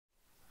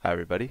Hi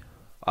everybody.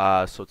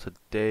 So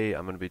today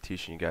I'm going to be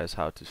teaching you guys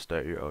how to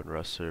start your own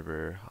Rust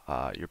server,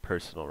 your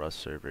personal Rust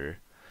server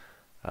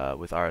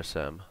with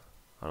RSM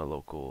on a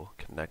local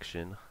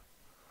connection.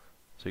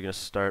 So you're going to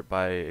start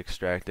by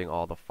extracting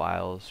all the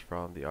files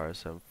from the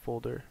RSM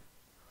folder,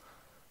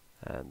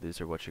 and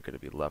these are what you're going to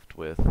be left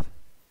with.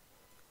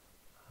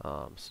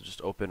 So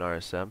just open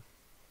RSM.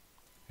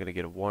 You're going to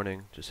get a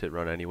warning, just hit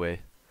run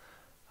anyway.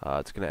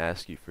 It's going to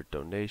ask you for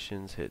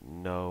donations, hit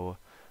no.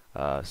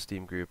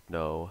 Steam group,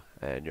 no,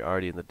 and you're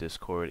already in the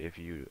Discord if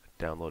you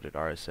downloaded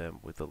RSM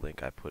with the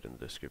link I put in the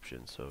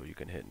description, so you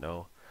can hit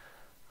no.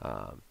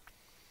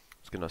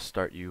 It's going to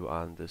start you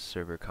on this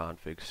server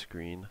config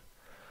screen.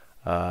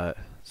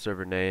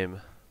 Server name,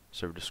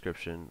 server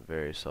description,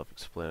 very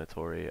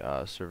self-explanatory.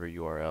 Server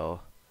URL,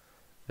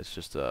 it's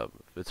just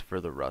it's for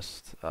the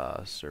Rust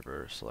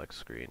server select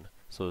screen.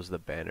 So is the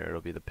banner,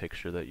 it'll be the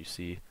picture that you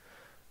see.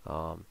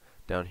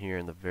 Down here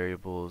in the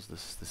variables,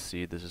 this is the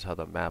seed, this is how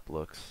the map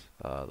looks.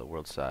 The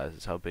world size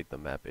is how big the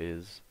map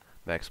is.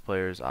 Max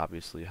players,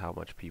 obviously how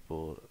much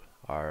people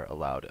are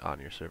allowed on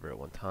your server at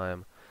one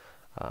time.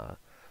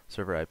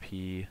 Server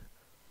IP,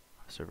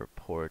 server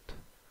port.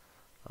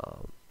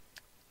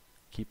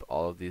 Keep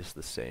all of these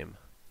the same,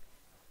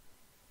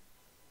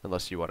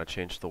 unless you want to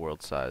change the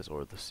world size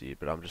or the seed,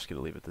 but I'm just going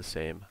to leave it the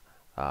same.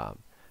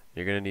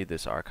 You're going to need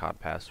this Archon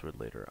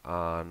password later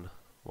on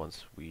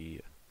once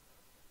we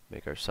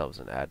make ourselves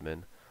an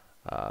admin.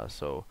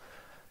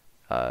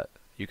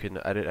 You can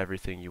edit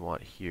everything you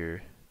want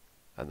here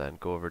and then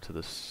go over to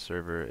the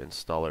server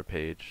installer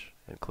page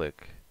and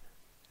click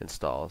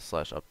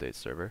install/update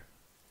server.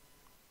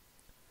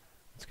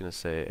 It's going to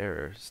say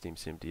error,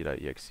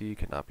 steamcmd.exe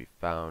cannot be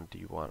found. Do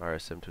you want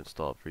RSM to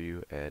install it for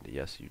you? And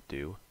yes, you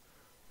do.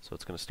 So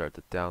it's going to start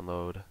the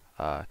download.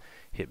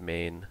 Hit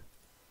main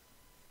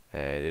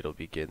and it'll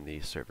begin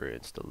the server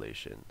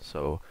installation.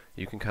 So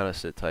you can kind of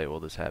sit tight while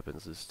this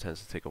happens. This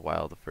tends to take a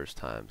while the first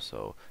time,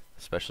 so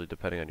especially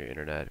depending on your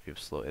internet. If you have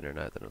slow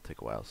internet, then it'll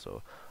take a while.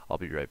 So I'll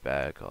be right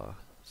back.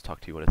 Let's talk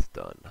to you when it's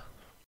done.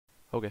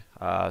 Okay,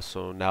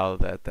 so now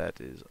that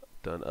that is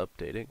done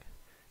updating,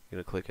 you're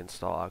going to click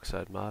install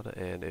Oxide mod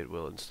and it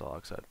will install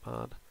Oxide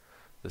mod.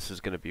 This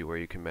is going to be where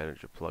you can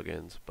manage your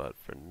plugins, but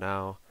for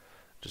now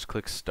just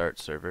click start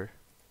server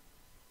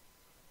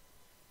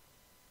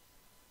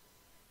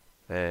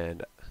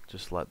and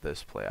just let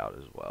this play out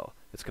as well.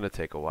 It's going to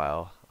take a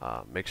while.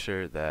 Make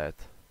sure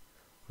that,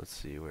 let's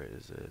see, where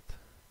is it?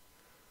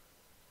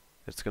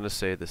 It's going to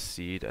say the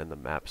seed and the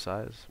map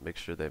size. Make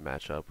sure they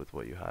match up with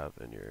what you have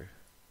in your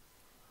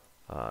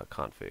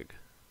config.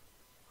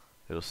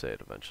 It'll say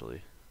it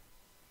eventually.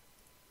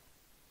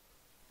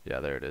 Yeah,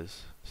 there it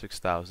is.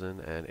 6,000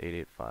 and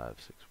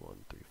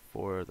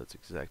 8856134. That's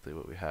exactly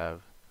what we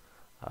have.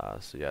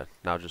 So yeah,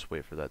 now just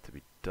wait for that to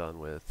be done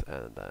with,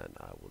 and then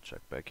I will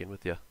check back in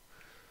with you.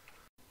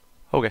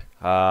 Okay,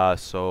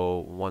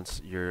 so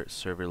once your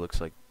server looks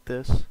like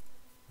this,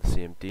 the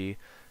CMD,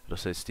 it'll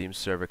say Steam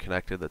server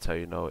connected. That's how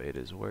you know it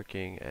is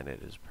working and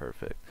it is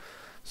perfect.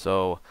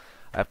 So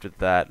after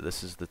that,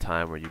 this is the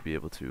time where you'll be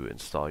able to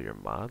install your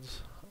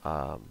mods.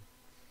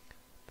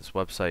 This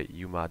website,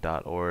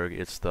 umod.org,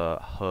 it's the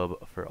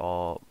hub for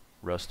all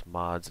Rust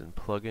mods and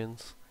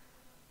plugins.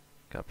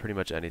 Got pretty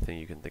much anything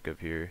you can think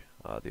of here.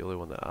 The only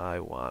one that I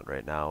want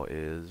right now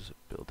is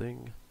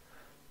building,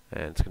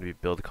 and it's going to be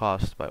build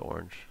cost by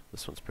Orange.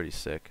 This one's pretty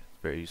sick.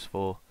 It's very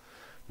useful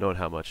knowing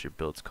how much your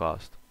builds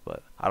cost,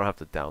 but I don't have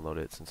to download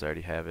it since I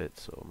already have it.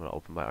 So I'm going to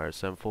open my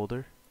RSM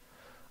folder.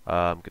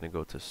 I'm going to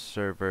go to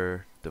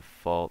server,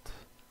 default,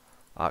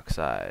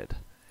 Oxide,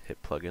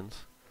 hit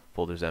plugins.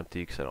 Folder's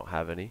empty because I don't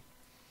have any.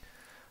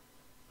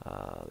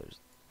 There's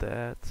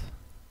that.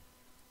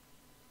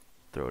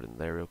 Throw it in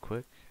there real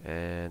quick,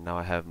 and now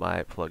I have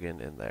my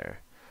plugin in there.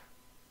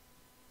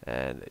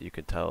 And you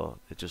can tell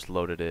it just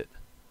loaded it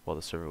while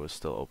the server was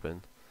still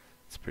open.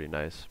 It's pretty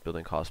nice.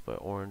 Building cost by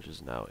Orange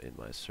is now in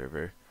my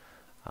server.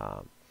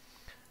 And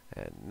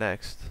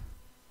next,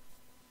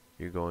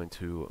 you're going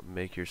to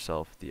make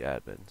yourself the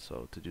admin.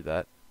 So to do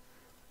that,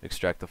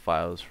 extract the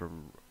files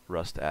from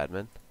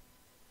Rustadmin.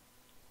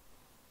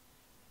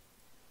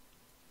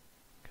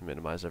 Can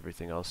minimize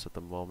everything else at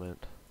the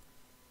moment.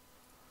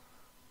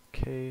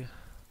 Okay.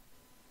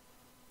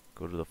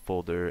 Go to the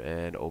folder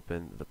and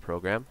open the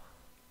program.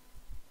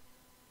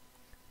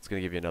 It's going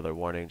to give you another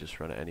warning, just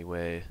run it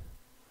anyway.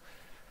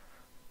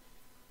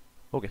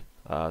 Okay,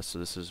 so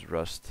this is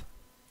Rust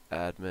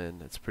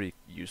admin. It's pretty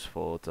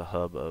useful. It's a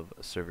hub of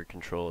server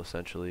control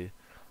essentially.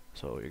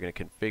 So you're going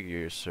to configure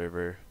your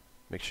server.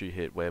 Make sure you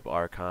hit web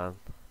archon.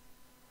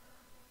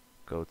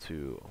 Go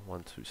to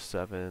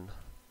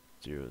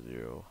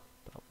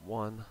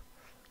 127.0.0.1.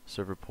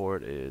 Server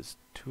port is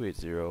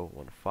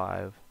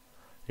 280.1.5.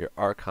 Your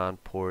Archon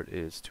port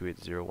is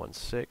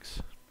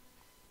 280.1.6.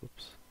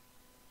 Oops.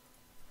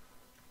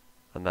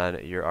 And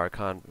then your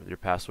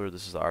password,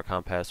 this is the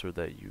Archon password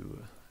that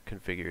you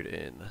configured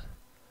in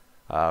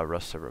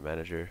Rust Server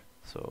Manager.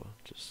 So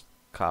just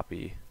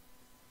copy,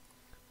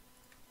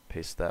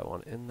 paste that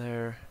one in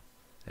there,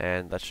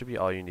 and that should be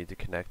all you need to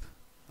connect.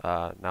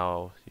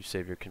 Now you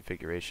save your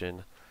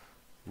configuration,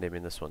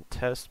 naming this one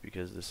test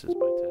because this is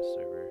my test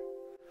server,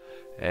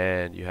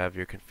 and you have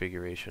your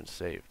configuration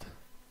saved.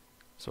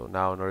 So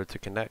now in order to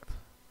connect,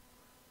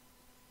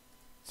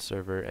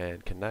 server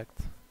and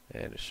connect,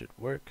 and it should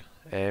work,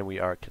 and we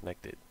are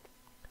connected.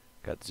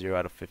 Got 0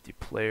 out of 50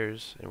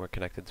 players, and we're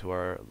connected to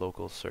our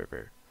local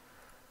server.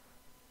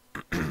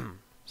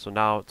 So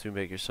now to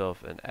make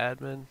yourself an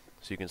admin,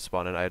 so you can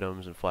spawn in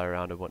items and fly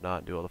around and whatnot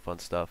and do all the fun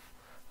stuff,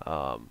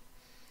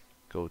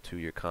 go to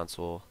your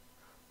console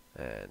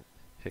and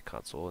hit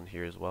console in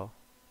here as well.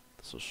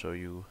 This will show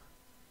you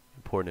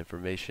important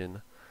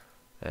information,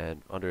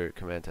 and under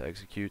command to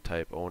execute,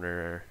 type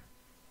owner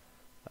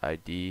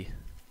ID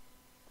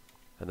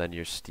and then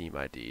your Steam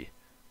ID,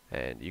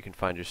 and you can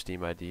find your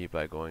Steam ID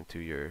by going to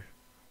your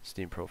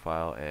Steam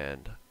profile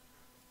and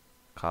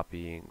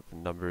copying the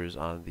numbers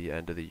on the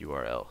end of the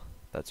URL.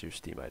 That's your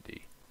Steam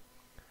ID.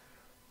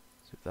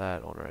 So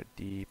that owner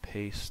ID,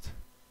 paste,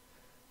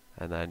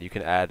 and then you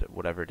can add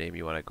whatever name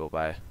you want to go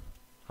by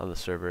on the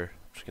server.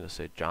 I'm just gonna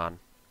say John,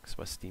 it's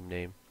my Steam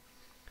name,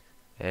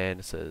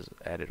 and it says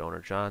added owner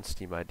John,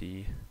 Steam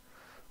ID,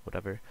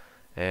 whatever.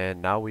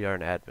 And now we are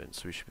an admin,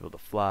 so we should be able to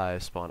fly,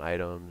 spawn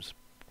items,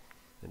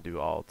 and do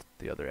all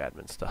the other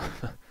admin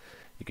stuff.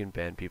 You can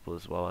ban people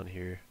as well on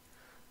here.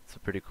 It's a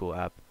pretty cool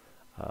app.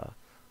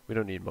 We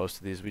don't need most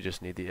of these, we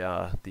just need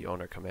the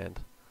owner command.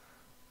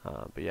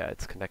 But yeah,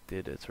 it's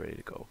connected, it's ready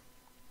to go.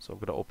 So I'm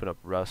going to open up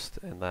Rust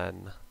and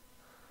then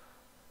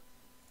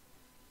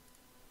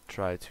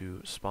try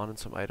to spawn in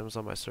some items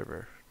on my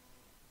server.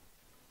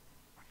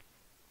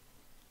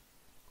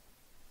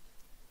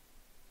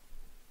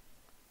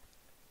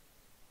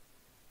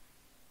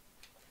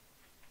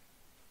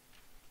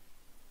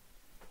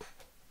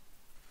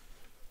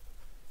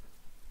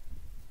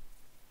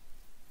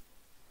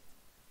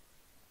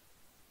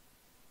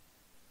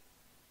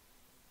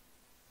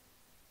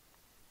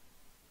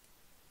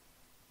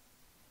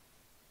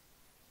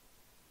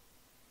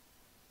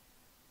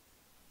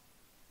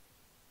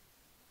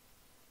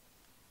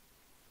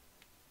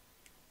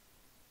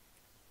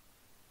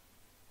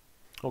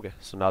 Okay,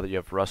 so now that you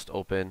have Rust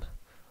open,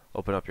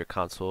 open up your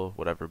console,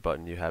 whatever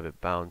button you have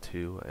it bound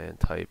to, and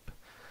type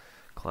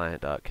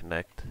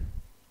client.connect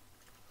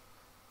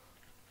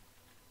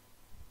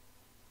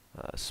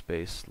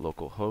space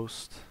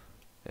localhost,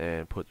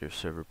 and put your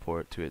server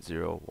port to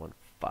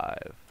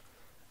 8015,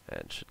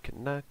 and should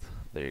connect.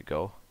 There you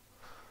go.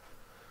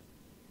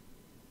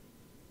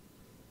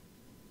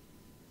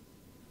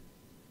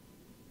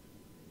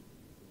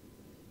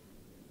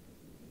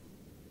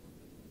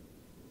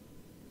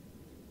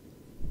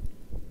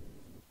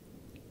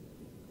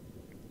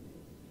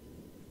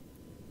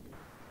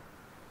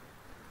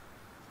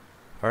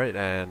 Alright,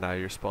 and now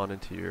you're spawned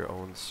into your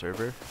own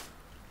server.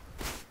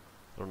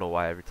 I don't know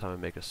why every time I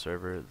make a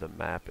server the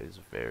map is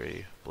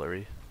very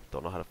blurry.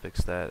 Don't know how to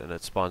fix that, and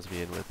it spawns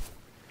me in with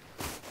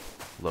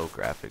low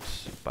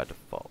graphics by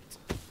default.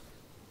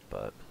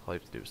 But all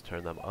you have to do is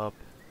turn them up.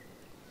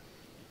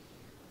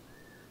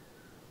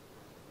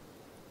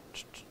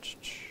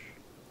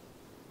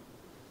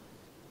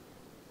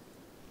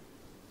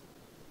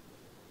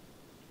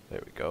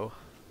 There we go.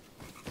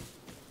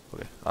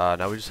 Okay,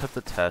 now we just have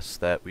to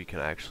test that we can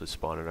actually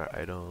spawn in our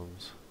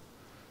items.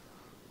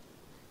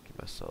 Give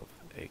myself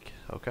an egg.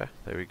 Okay,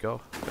 there we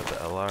go. Got the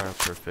LR,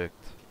 perfect.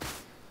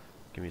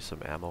 Give me some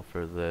ammo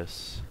for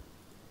this.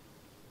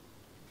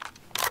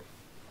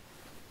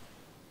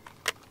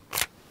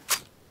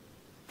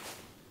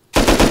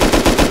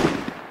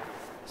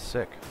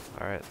 Sick.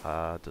 Alright,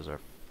 does our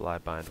fly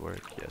bind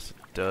work? Yes,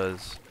 it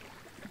does.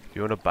 If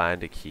you want to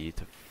bind a key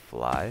to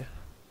fly,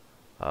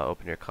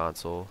 open your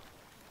console,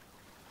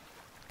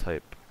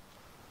 type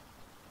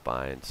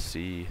bind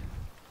C,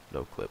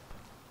 no clip,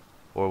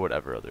 or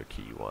whatever other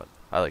key you want.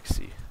 I like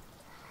C.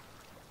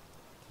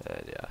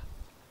 And yeah,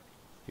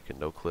 you can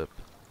no clip,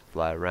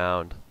 fly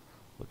around,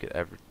 look at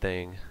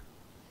everything.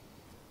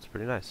 It's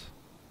pretty nice.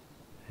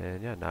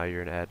 And yeah, now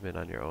you're an admin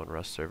on your own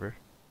Rust server.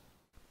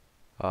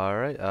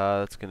 Alright,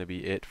 that's going to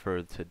be it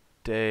for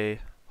today.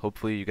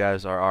 Hopefully you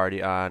guys are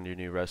already on your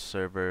new Rust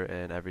server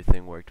and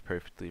everything worked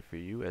perfectly for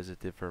you as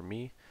it did for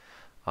me.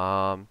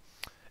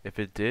 If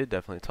it did,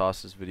 definitely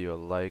toss this video a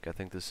like. I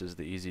think this is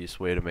the easiest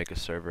way to make a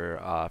server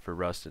for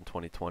Rust in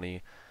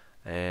 2020.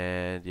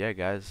 And yeah,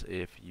 guys,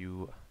 if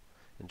you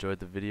enjoyed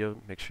the video,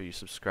 make sure you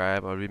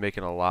subscribe. I'll be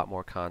making a lot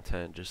more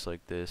content just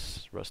like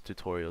this, Rust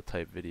tutorial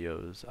type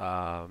videos.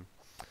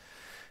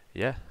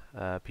 Yeah,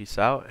 peace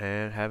out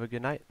and have a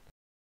good night.